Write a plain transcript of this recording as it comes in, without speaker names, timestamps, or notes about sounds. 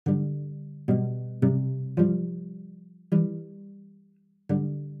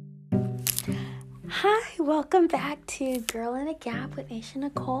Hi, welcome back to Girl in a Gap with Aisha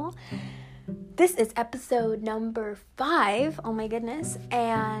Nicole. This is episode number 5, oh my goodness,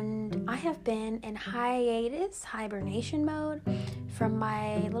 and I have been in hibernation mode from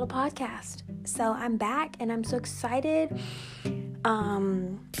my little podcast. So I'm back and I'm so excited.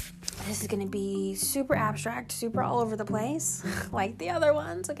 This is going to be super abstract, super all over the place, like the other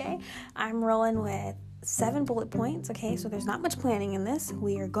ones, okay? I'm rolling with 7 bullet points, okay? So there's not much planning in this.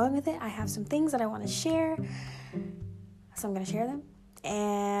 We are going with it. I have some things that I want to share, so I'm going to share them.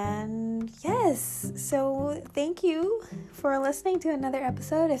 And yes, so thank you for listening to another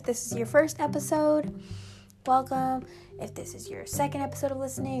episode. If this is your first episode, welcome. If this is your second episode of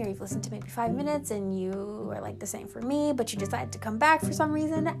listening, or you've listened to maybe 5 minutes and you are like the same for me, but you decided to come back for some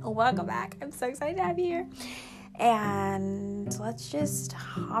reason, welcome back. I'm so excited to have you here. And let's just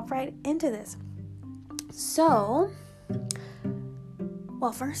hop right into this. So,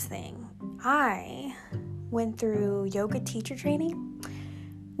 well, first thing, I went through yoga teacher training,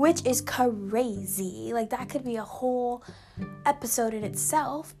 which is crazy. Like, that could be a whole episode in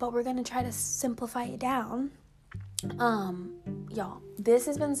itself, but we're going to try to simplify it down. Y'all, this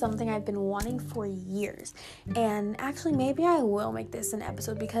has been something I've been wanting for years, and actually maybe I will make this an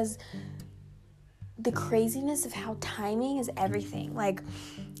episode because the craziness of how timing is everything. Like,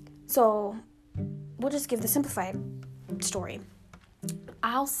 so we'll just give the simplified story.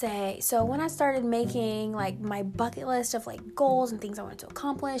 I'll say, so when I started making like my bucket list of like goals and things I wanted to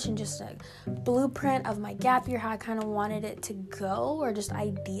accomplish and just a blueprint of my gap year, how I kind of wanted it to go, or just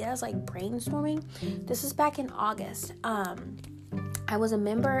ideas like brainstorming. This was back in August. I was a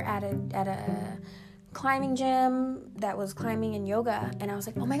member at a climbing gym that was climbing and yoga, and I was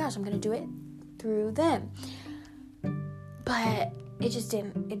like, oh my gosh, I'm gonna do it through them. But it just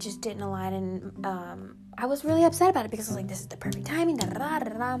didn't align, and I was really upset about it because I was like, this is the perfect timing,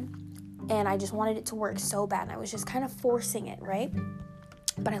 and I just wanted it to work so bad, and I was just kind of forcing it, right?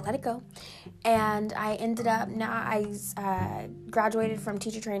 But I let it go, and I ended up, I graduated from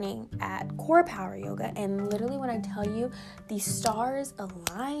teacher training at Core Power Yoga, and literally when I tell you, the stars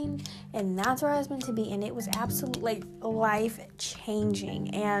aligned, and that's where I was meant to be, and it was absolutely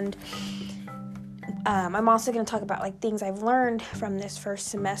life-changing. And I'm also going to talk about like things I've learned from this first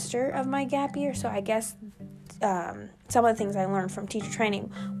semester of my gap year. So I guess some of the things I learned from teacher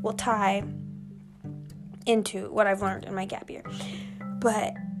training will tie into what I've learned in my gap year.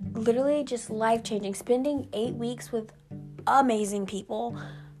 But literally just life-changing. Spending 8 weeks with amazing people,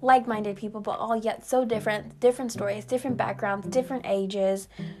 like-minded people, but all yet so different stories, different backgrounds, different ages,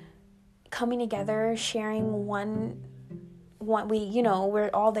 coming together, sharing we're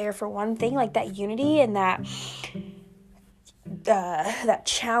all there for one thing, like that unity and that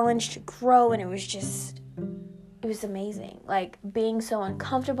challenge to grow. And it was amazing, like being so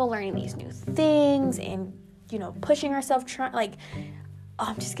uncomfortable, learning these new things, and pushing ourselves,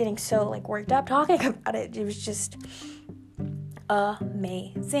 I'm just getting so like worked up talking about it. It was just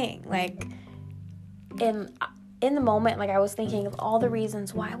amazing. Like in the moment, like I was thinking of all the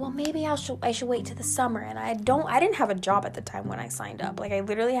reasons why, well, maybe I should wait till the summer. And I didn't have a job at the time when I signed up. Like I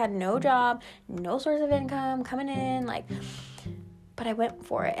literally had no job, no source of income coming in, but I went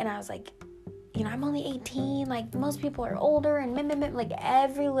for it. And I was like, I'm only 18, like most people are older, and like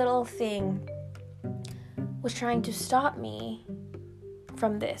every little thing was trying to stop me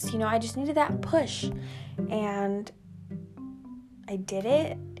from this. I just needed that push, and I did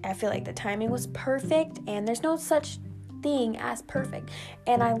it. I feel like the timing was perfect, and there's no such thing as perfect.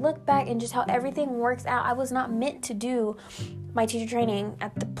 And I look back and just how everything works out. I was not meant to do my teacher training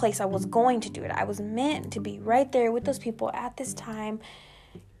at the place I was going to do it. I was meant to be right there with those people at this time.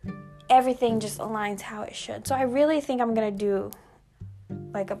 Everything just aligns how it should. So I really think I'm going to do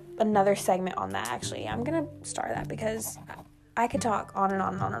like another segment on that. Actually, I'm going to start that because I could talk on and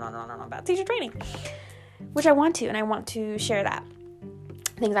on and on and on and on about teacher training, which I want to, and I want to share that.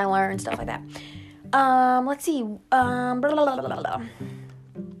 Things I learned, stuff like that. Let's see.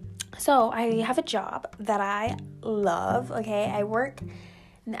 So I have a job that I love, okay? I work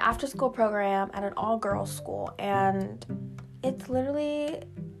in the after-school program at an all-girls school, and it's literally,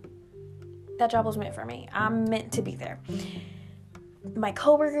 that job was meant for me. I'm meant to be there. My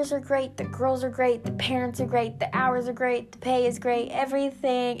coworkers are great, the girls are great, the parents are great, the hours are great, the pay is great,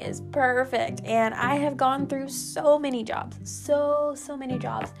 everything is perfect. And I have gone through so many jobs, so many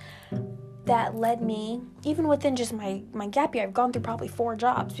jobs that led me, even within just my gap year, I've gone through probably 4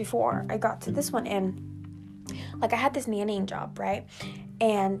 jobs before I got to this one. And like I had this nannying job, right?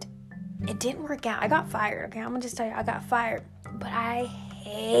 And it didn't work out. I got fired, okay? I'm gonna just tell you, I got fired, but I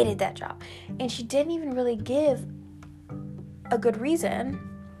hated that job. And she didn't even really give a good reason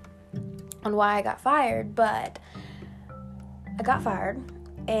on why I got fired, but I got fired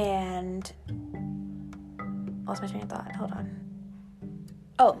and lost my train of thought. Hold on.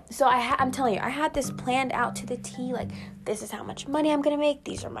 Oh, so I'm telling you, I had this planned out to the T. Like, this is how much money I'm going to make.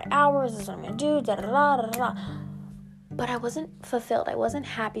 These are my hours. This is what I'm going to do. Da, da, da, da, da. But I wasn't fulfilled. I wasn't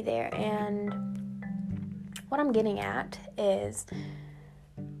happy there. And what I'm getting at is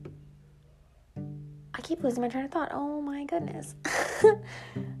I keep losing my train of thought. Oh, my goodness.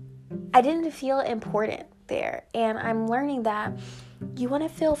 I didn't feel important there. And I'm learning that you want to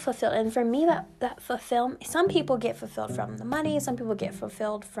feel fulfilled. And for me, that fulfillment, some people get fulfilled from the money. Some people get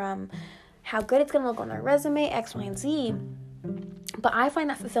fulfilled from how good it's going to look on their resume, X, Y, and Z. But I find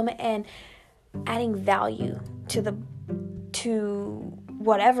that fulfillment in adding value to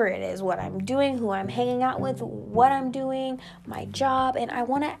whatever it is, what I'm doing, who I'm hanging out with, what I'm doing, my job. And I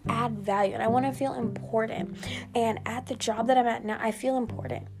want to add value and I want to feel important. And at the job that I'm at now, I feel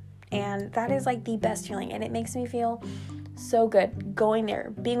important. And that is like the best feeling. And it makes me feel so good going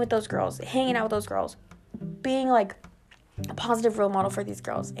there, being with those girls, hanging out with those girls, being like a positive role model for these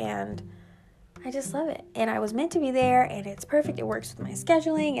girls. And I just love it. And I was meant to be there and it's perfect. It works with my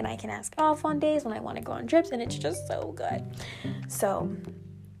scheduling and I can ask off on days when I want to go on trips and it's just so good. So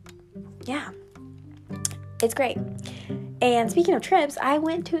yeah, it's great. And speaking of trips, I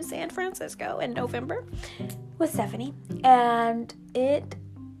went to San Francisco in November with Stephanie and it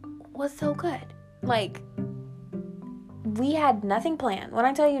was so good. Like, we had nothing planned. When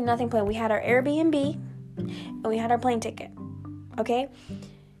I tell you nothing planned, we had our Airbnb and we had our plane ticket. Okay?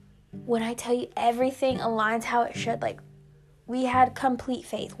 When I tell you everything aligns how it should, like, we had complete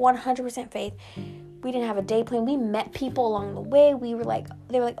faith, 100% faith. We didn't have a day plan. We met people along the way. They were like,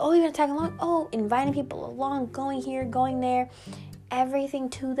 oh, you're going to tag along? Oh, inviting people along, going here, going there. Everything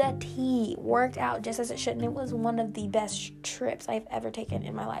to the T worked out just as it should. And it was one of the best trips I've ever taken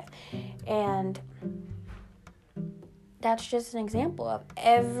in my life. And that's just an example of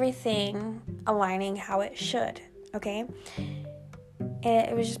everything aligning how it should, okay? And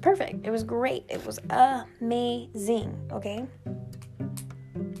it was just perfect. It was great. It was amazing, okay?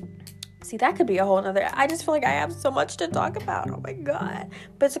 See, that could be a whole nother... I just feel like I have so much to talk about. Oh, my God.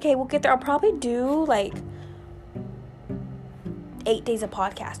 But it's okay. We'll get there. I'll probably do, 8 days of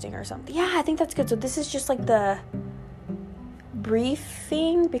podcasting or something. Yeah, I think that's good. So this is just, the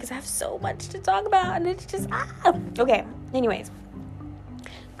briefing because I have so much to talk about and it's just okay. Anyways,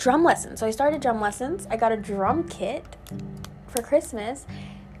 drum lessons. So I started drum lessons. I got a drum kit for Christmas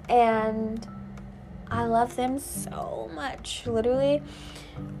and I love them so much. Literally,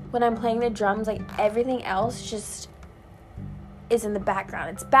 when I'm playing the drums, everything else just is in the background.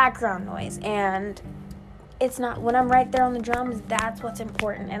 It's background noise and it's not when I'm right there on the drums. That's what's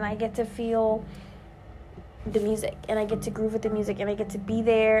important, and I get to feel the music and I get to groove with the music and I get to be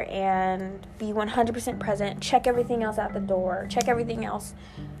there and be 100% present, check everything else out the door, check everything else,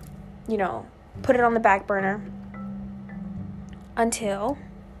 put it on the back burner until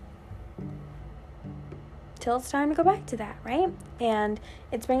it's time to go back to that, right? And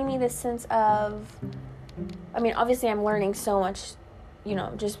it's bringing me this sense of, obviously I'm learning so much,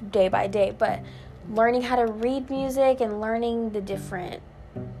 just day by day, but learning how to read music and learning the different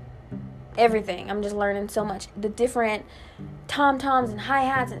everything. I'm just learning so much. The different tom-toms and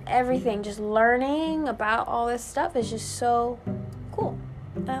hi-hats and everything. Just learning about all this stuff is just so cool.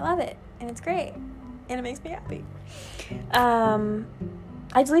 And I love it. And it's great. And it makes me happy.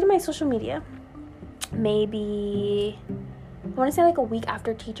 I deleted my social media maybe, I want to say a week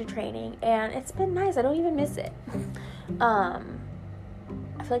after teacher training. And it's been nice. I don't even miss it.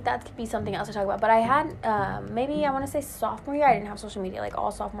 I feel like that could be something else to talk about. But I had, maybe I want to say sophomore year, I didn't have social media,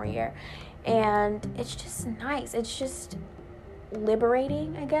 all sophomore year. And it's just nice. It's just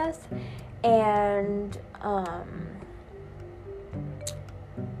liberating, I guess. And,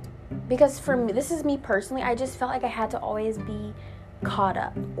 because for me, this is me personally, I just felt like I had to always be caught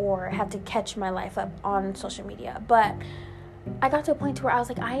up or had to catch my life up on social media. But I got to a point where I was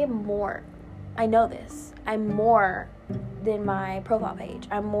like, I am more. I know this. I'm more than my profile page.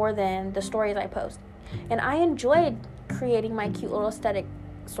 I'm more than the stories I post. And I enjoyed creating my cute little aesthetic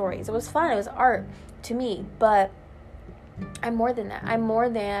stories. It was fun. It was art to me. But I'm more than that. I'm more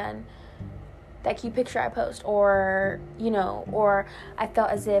than that cute picture I post. Or, or I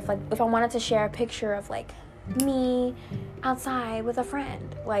felt as if, if I wanted to share a picture of, me outside with a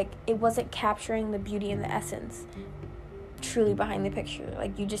friend, it wasn't capturing the beauty and the essence truly behind the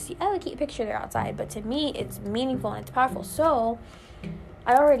picture. You just see, a cute picture there outside, but to me it's meaningful and it's powerful. So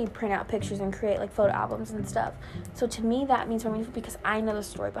I already print out pictures and create photo albums and stuff. So to me that means more meaningful because I know the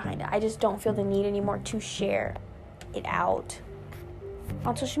story behind it. I just don't feel the need anymore to share it out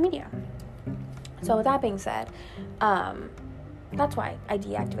on social media. So with that being said, that's why I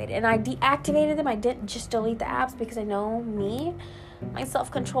deactivated. And I deactivated them. I didn't just delete the apps because I know me. My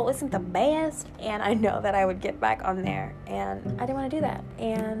self-control isn't the best. And I know that I would get back on there. And I didn't want to do that.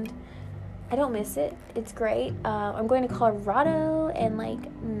 And I don't miss it. It's great. I'm going to Colorado in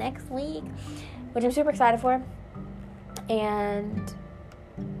next week, which I'm super excited for. And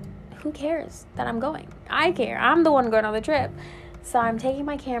who cares that I'm going? I care. I'm the one going on the trip. So I'm taking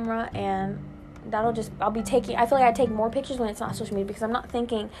my camera, and I feel like I take more pictures when it's not social media, because I'm not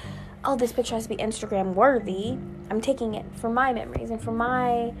thinking, oh, this picture has to be Instagram worthy. I'm taking it for my memories and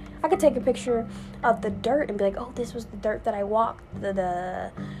I could take a picture of the dirt and be like, oh, this was the dirt that I walked,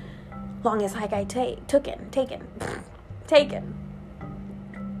 the longest hike I taken.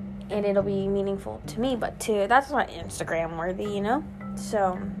 And it'll be meaningful to me, but that's not Instagram worthy,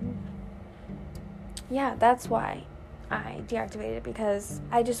 So, yeah, that's why I deactivated it, because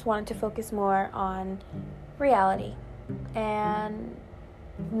I just wanted to focus more on reality and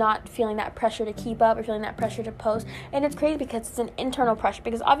not feeling that pressure to keep up or feeling that pressure to post. And it's crazy because it's an internal pressure,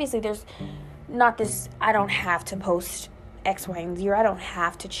 because obviously there's not this, I don't have to post X, Y, and Z, or I don't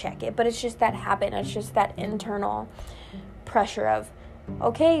have to check it, but it's just that habit. It's just that internal pressure of,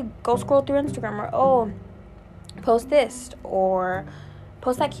 okay, go scroll through Instagram, or oh, post this, or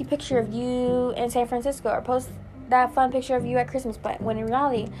post that cute picture of you in San Francisco, or post that fun picture of you at Christmas. But when in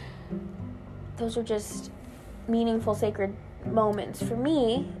reality, those are just meaningful, sacred moments for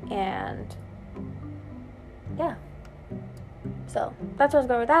me. And yeah, so that's where I was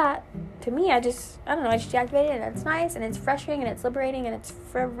going with that. To me, I just deactivated it, and it's nice, and it's refreshing, and it's liberating, and it's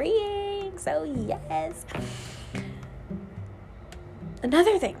freeing. So yes.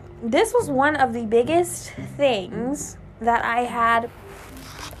 Another thing, this was one of the biggest things that I had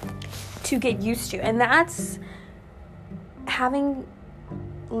to get used to, and that's having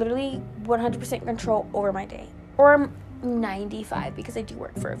literally 100% control over my day, or 95, because I do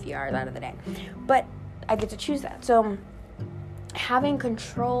work for a few hours out of the day, but I get to choose that. So having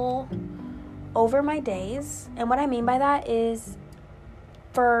control over my days, and what I mean by that is,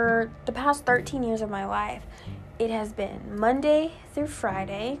 for the past 13 years of my life, it has been Monday through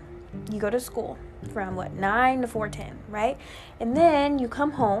Friday. You go to school from 9 to 4:10, right? And then you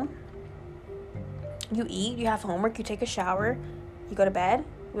come home, you eat, you have homework, you take a shower, you go to bed,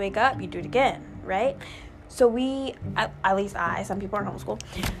 you wake up, you do it again, right? So at least some people are homeschooled,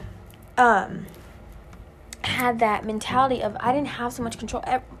 had that mentality of, I didn't have so much control.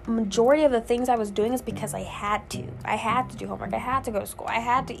 Majority of the things I was doing is because I had to. I had to do homework. I had to go to school. I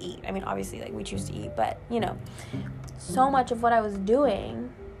had to eat. I mean, obviously, we choose to eat, but, so much of what I was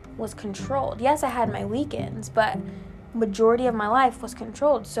doing was controlled. Yes, I had my weekends, but majority of my life was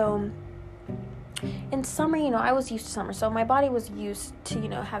controlled. So in summer, I was used to summer. So my body was used to,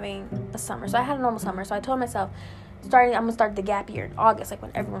 having a summer. So I had a normal summer. So I told myself, I'm going to start the gap year in August,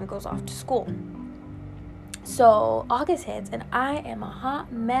 when everyone goes off to school. So August hits, and I am a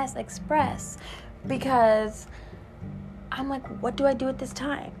hot mess express, because I'm like, what do I do at this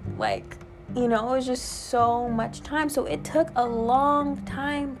time? It was just so much time. So it took a long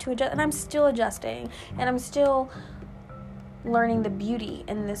time to adjust, and I'm still adjusting, and I'm still learning the beauty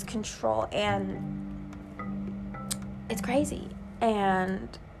in this control, and it's crazy.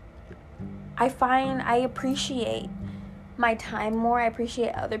 And I find I appreciate my time more. I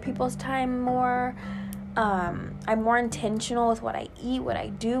appreciate other people's time more. I'm more intentional with what I eat, what I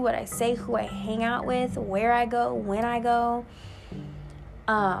do, what I say, who I hang out with, where I go, when I go.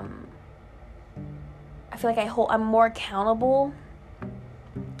 I feel like I'm more accountable.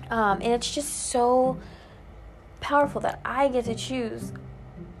 And it's just so powerful that I get to choose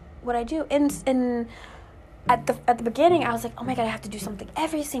what I do. And at the beginning, I was like, oh my God, I have to do something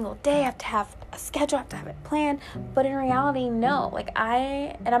every single day. I have to have a schedule. I have to have it planned. But in reality, no.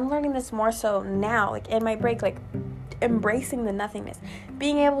 I'm learning this more so now, in my break, embracing the nothingness.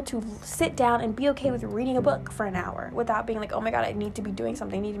 Being able to sit down and be okay with reading a book for an hour without being like, oh my God, I need to be doing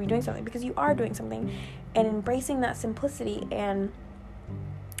something, because you are doing something. And embracing that simplicity, and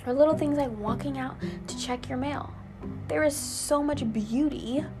or little things like walking out to check your mail. There is so much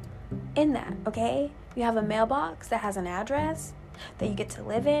beauty in that, okay? You have a mailbox that has an address that you get to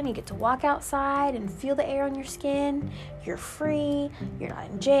live in. You get to walk outside and feel the air on your skin. You're free. You're not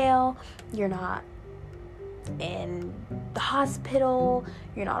in jail. You're not in the hospital.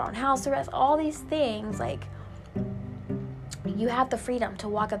 You're not on house arrest. All these things, you have the freedom to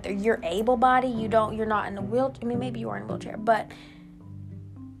walk up there. You're able-bodied. You're not in a wheelchair. I mean, maybe you are in a wheelchair, but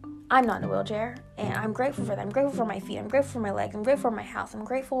I'm not in a wheelchair, and I'm grateful for that. I'm grateful for my feet. I'm grateful for my legs. I'm grateful for my house. I'm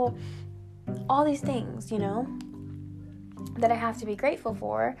grateful all these things, that I have to be grateful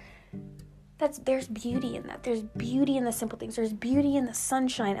for, there's beauty in that. There's beauty in the simple things. There's beauty in the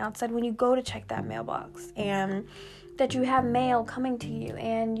sunshine outside when you go to check that mailbox, and that you have mail coming to you,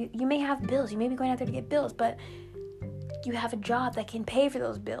 and you may have bills. You may be going out there to get bills, but you have a job that can pay for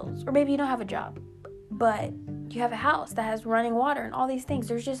those bills. Or maybe you don't have a job, but you have a house that has running water and all these things.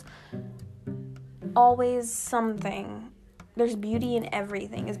 There's just always something. There's beauty in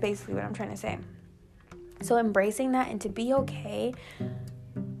everything is basically what I'm trying to say. So embracing that, and to be okay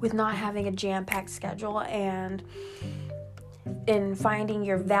with not having a jam-packed schedule, and in finding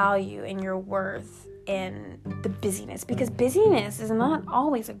your value and your worth in the busyness, because busyness is not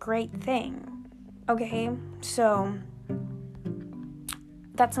always a great thing. Okay, so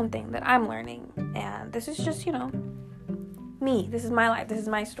that's something that I'm learning, and this is just, me. This is my life. This is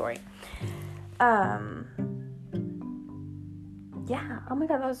my story. Yeah. Oh my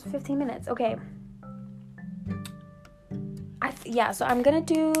God, that was 15 minutes. Okay. So I'm gonna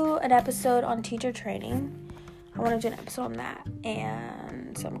do an episode on teacher training. I want to do an episode on that,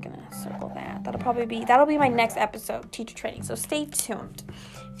 and so I'm gonna circle that. That'll be my next episode, teacher training. So stay tuned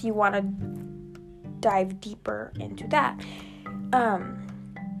if you want to dive deeper into that.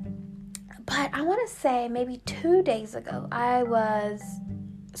 But I want to say maybe 2 days ago,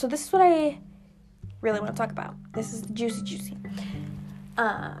 so this is what I really want to talk about. This is juicy.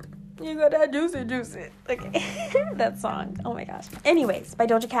 You got that juicy. Okay. That song. Oh my gosh. Anyways, by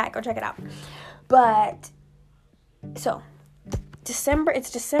Doja Cat. Go check it out. But, so, it's December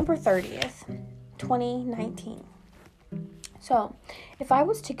 30th, 2019. So, if I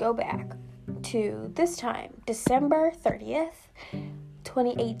was to go back to this time, December 30th,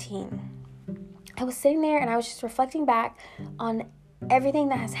 2018, I was sitting there and I was just reflecting back on everything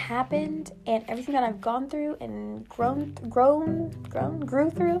that has happened and everything that I've gone through and grew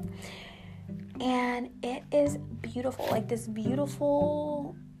through. And it is beautiful, like this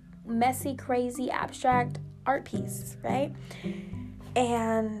beautiful, messy, crazy, abstract art piece, right?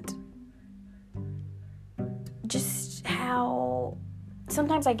 And just how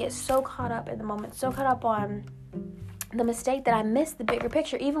sometimes I get so caught up in the moment, so caught up on the mistake that I miss the bigger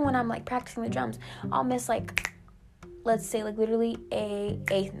picture. Even when I'm like practicing the drums, I'll miss let's say literally a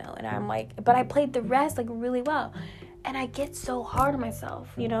eighth note, and I'm like, but I played the rest really well, and I get so hard on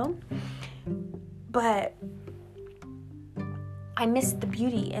myself, but I missed the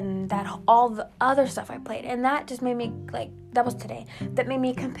beauty in that, all the other stuff I played, and that just made me that was today, that made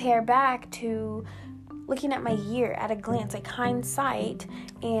me compare back to looking at my year at a glance, hindsight,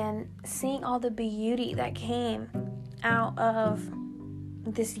 and seeing all the beauty that came out of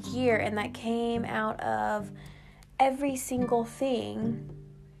this year, and that came out of every single thing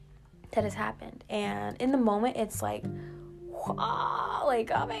that has happened. And in the moment, it's wow, oh my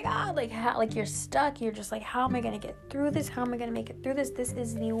God, how, you're stuck. You're just how am I going to get through this? How am I going to make it through this? This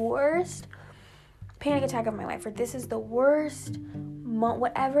is the worst panic attack of my life, or this is the worst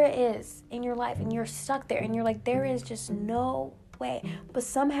whatever it is in your life, and you're stuck there, and you're there is just no way. But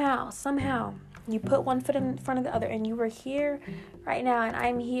somehow, you put one foot in front of the other, and you were here right now, and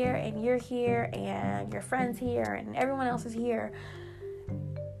I'm here, and you're here, and your friend's here, and everyone else is here.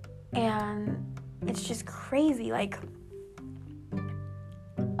 And it's just crazy. I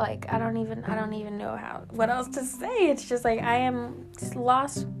don't even know what else to say. It's just I am just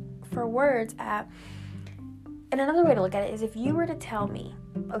lost for words at. And another way to look at it is, if you were to tell me,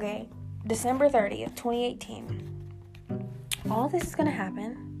 okay, December 30th, 2018, all this is going to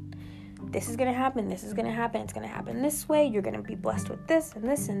happen. This is going to happen, this is going to happen, it's going to happen this way, you're going to be blessed with this, and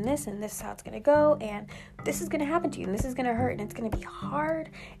this, and this, and this is how it's going to go, and this is going to happen to you, and this is going to hurt, and it's going to be hard,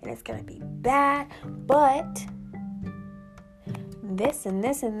 and it's going to be bad, but this, and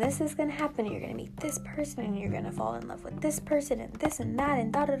this, and this is going to happen, and you're going to meet this person, and you're going to fall in love with this person, and this, and that,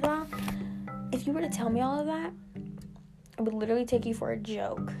 and da-da-da. If you were to tell me all of that, I would literally take you for a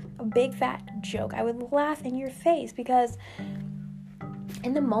joke, a big fat joke. I would laugh in your face, because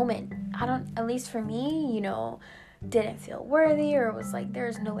in the moment, at least for me, didn't feel worthy, or was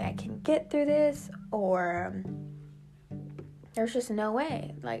there's no way I can get through this, or there's just no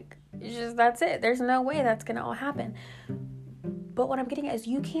way. That's it. There's no way that's going to all happen. But what I'm getting at is,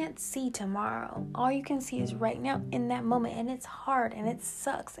 you can't see tomorrow. All you can see is right now, in that moment, and it's hard, and it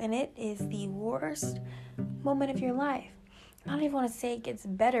sucks, and it is the worst moment of your life. I don't even want to say it gets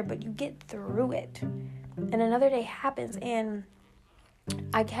better, but you get through it, and another day happens, and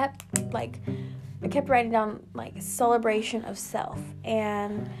I kept writing down celebration of self,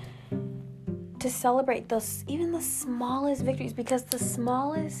 and to celebrate even the smallest victories, because the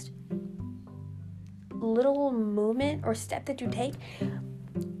smallest little movement or step that you take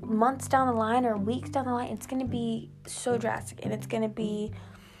months down the line or weeks down the line, it's going to be so drastic, and it's going to be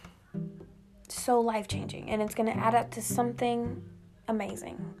so life-changing, and it's going to add up to something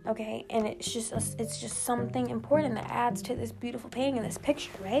amazing, okay? And it's just something important that adds to this beautiful painting and this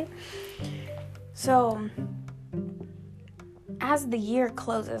picture, right? So as the year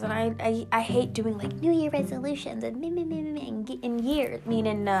closes, and I hate doing like New Year resolutions and years,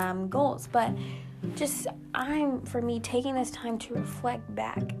 meaning goals, but just for me taking this time to reflect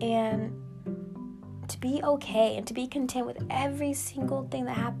back and to be okay and to be content with every single thing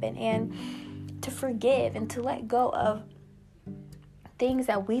that happened, and to forgive and to let go of things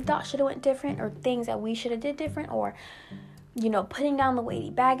that we thought should have went different, or things that we should have did different, or putting down the weighty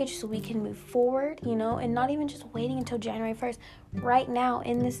baggage so we can move forward, and not even just waiting until January 1st, right now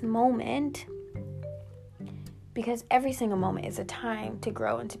in this moment, because every single moment is a time to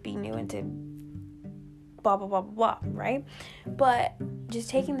grow and to be new and to blah, blah, blah, blah, blah, right? But just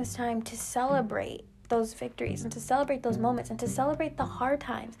taking this time to celebrate those victories and to celebrate those moments and to celebrate the hard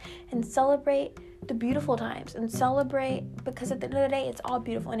times and celebrate the beautiful times and celebrate, because at the end of the day, it's all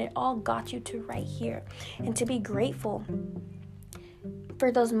beautiful and it all got you to right here, and to be grateful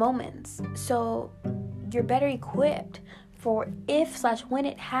for those moments so you're better equipped for if/when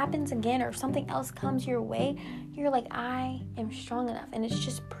it happens again, or if something else comes your way, you're like, I am strong enough. And it's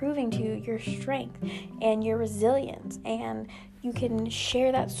just proving to you your strength and your resilience, and you can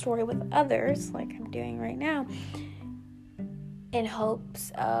share that story with others like I'm doing right now, in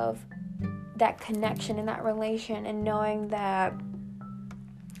hopes of that connection and that relation, and knowing that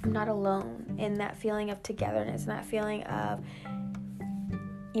I'm not alone in that feeling of togetherness and that feeling of,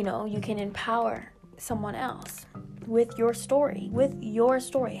 you can empower someone else with your story,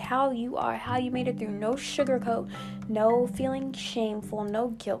 how you are, how you made it through. No sugarcoat, no feeling shameful, no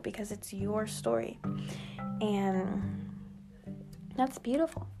guilt, because it's your story. And that's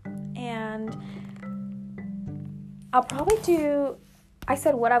beautiful. And I'll probably I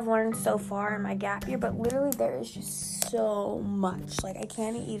said what I've learned so far in my gap year, but literally there is just so much. Like,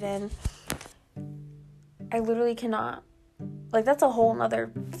 I literally cannot, like, that's a whole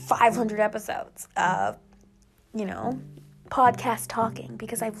nother 500 episodes of, podcast talking,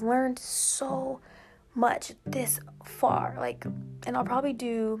 because I've learned so much this far. Like, and I'll probably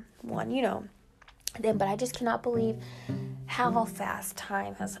do one, then, but I just cannot believe how fast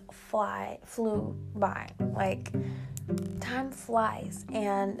time has flew by. Like, time flies,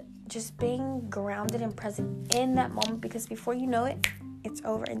 and just being grounded and present in that moment, because before you know it, it's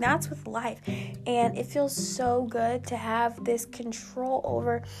over. And that's with life. And it feels so good to have this control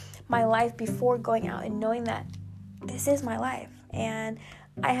over my life before going out, and knowing that this is my life and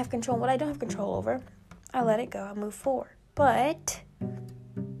I have control. What I don't have control over, I let it go. I move forward. But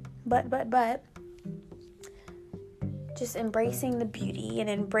just embracing the beauty and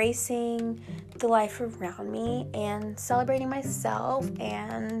embracing the life around me, and celebrating myself,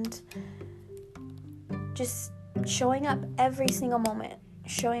 and just showing up every single moment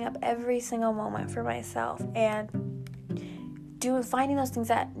for myself, and finding those things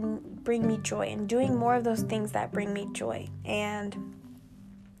that bring me joy, and doing more of those things that bring me joy, and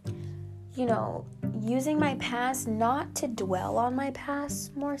using my past not to dwell on my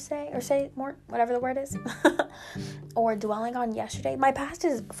past whatever the word is, or dwelling on yesterday. My past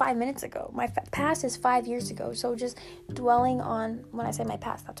is 5 minutes ago. My past is 5 years ago. So just dwelling on, when I say my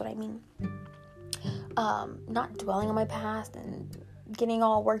past, that's what I mean. Not dwelling on my past and getting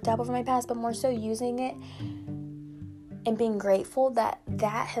all worked up over my past, but more so using it and being grateful that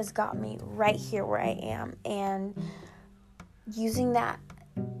has got me right here where I am, and using that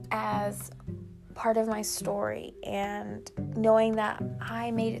as part of my story, and knowing that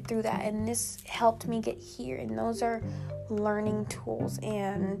I made it through that, and this helped me get here, and those are learning tools.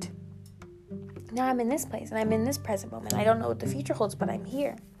 And now I'm in this place, and I'm in this present moment. I don't know what the future holds, but I'm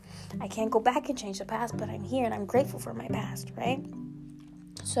here. I can't go back and change the past, but I'm here, and I'm grateful for my past, right?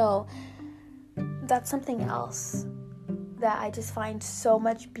 So that's something else that I just find so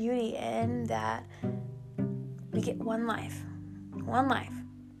much beauty in, that we get one life.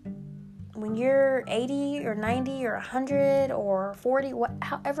 When you're 80 or 90 or 100 or 40,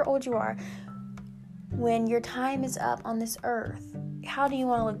 however old you are, when your time is up on this earth, how do you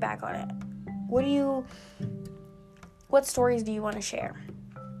want to look back on it? What stories do you want to share?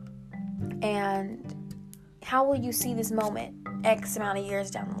 And how will you see this moment X amount of years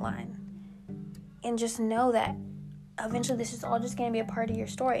down the line? And just know that eventually this is all just going to be a part of your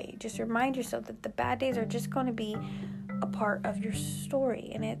story. Just remind yourself that the bad days are just going to be a part of your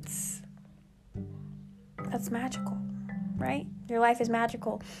story. And that's magical, right? Your life is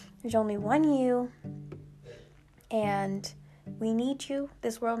magical. There's only one you, and we need you.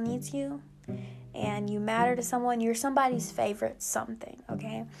 This world needs you, and you matter to someone. You're somebody's favorite something,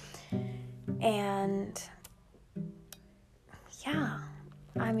 okay? And yeah,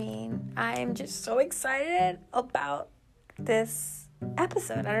 I mean, I'm just so excited about this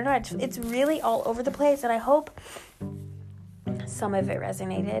episode. I don't know, it's really all over the place, and I hope some of it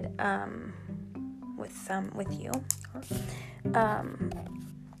resonated with you.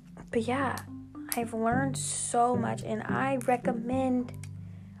 But yeah, I've learned so much, and I recommend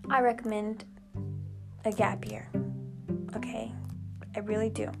a gap year. Okay? I really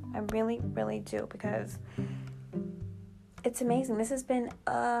do. I really, really do, because it's amazing. This has been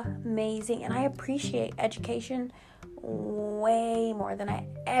amazing, and I appreciate education way more than I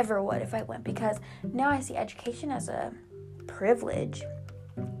ever would if I went, because now I see education as a privilege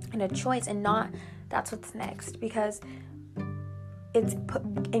and a choice, and not that's what's next, because it's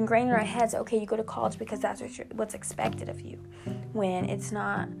ingrained in our heads, okay, you go to college because that's what's expected of you, when it's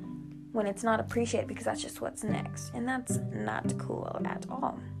not appreciated, because that's just what's next, and that's not cool at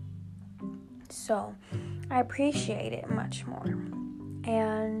all. So I appreciate it much more,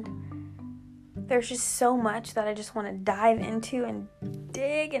 and there's just so much that I just want to dive into and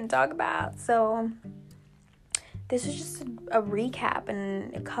dig and talk about. So this is just a recap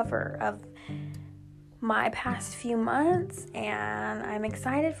and a cover of my past few months, and I'm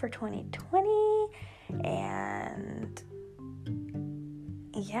excited for 2020. And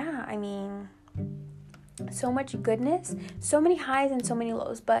yeah, I mean, so much goodness, so many highs and so many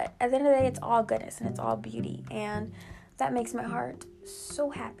lows, but at the end of the day, it's all goodness and it's all beauty, and that makes my heart so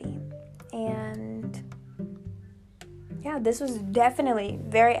happy. And yeah, this was definitely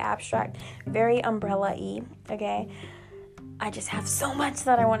very abstract, very umbrella-y, okay? I just have so much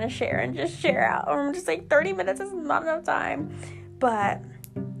that I want to share and just share out. I'm just like, 30 minutes is not enough time. But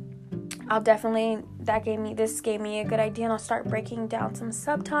I'll definitely, this gave me a good idea, and I'll start breaking down some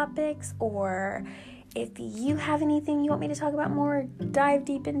subtopics, or if you have anything you want me to talk about more, dive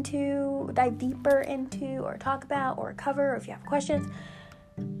deeper into, or talk about, or cover, or if you have questions,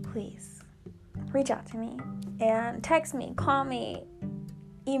 please reach out to me and text me, call me,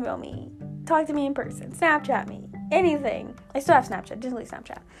 email me, talk to me in person, Snapchat me, anything. I still have Snapchat, delete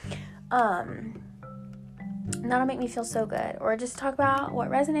Snapchat. That'll make me feel so good. Or just talk about what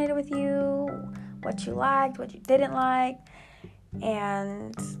resonated with you, what you liked, what you didn't like.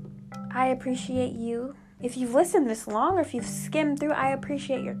 And I appreciate you. If you've listened this long, or if you've skimmed through, I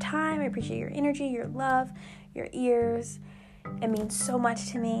appreciate your time. I appreciate your energy, your love, your ears. It means so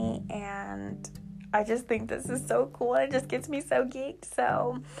much to me, and I just think this is so cool. It just gets me so geeked.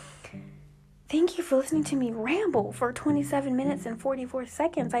 So thank you for listening to me ramble for 27 minutes and 44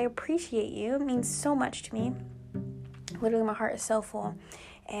 seconds. I appreciate you. It means so much to me. Literally, my heart is so full.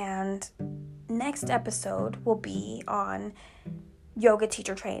 And next episode will be on yoga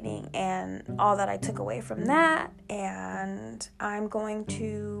teacher training and all that I took away from that. And I'm going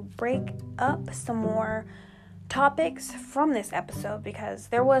to break up some more topics from this episode, because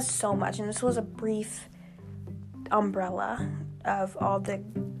there was so much, and this was a brief umbrella of all the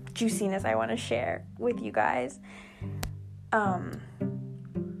juiciness I want to share with you guys.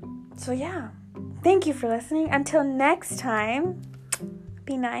 So yeah, thank you for listening. Until next time,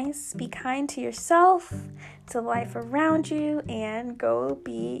 be nice, be kind to yourself, to life around you, and go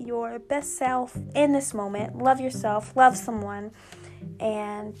be your best self in this moment. Love yourself, love someone,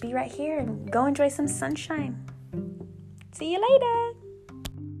 and be right here, and go enjoy some sunshine. See you later.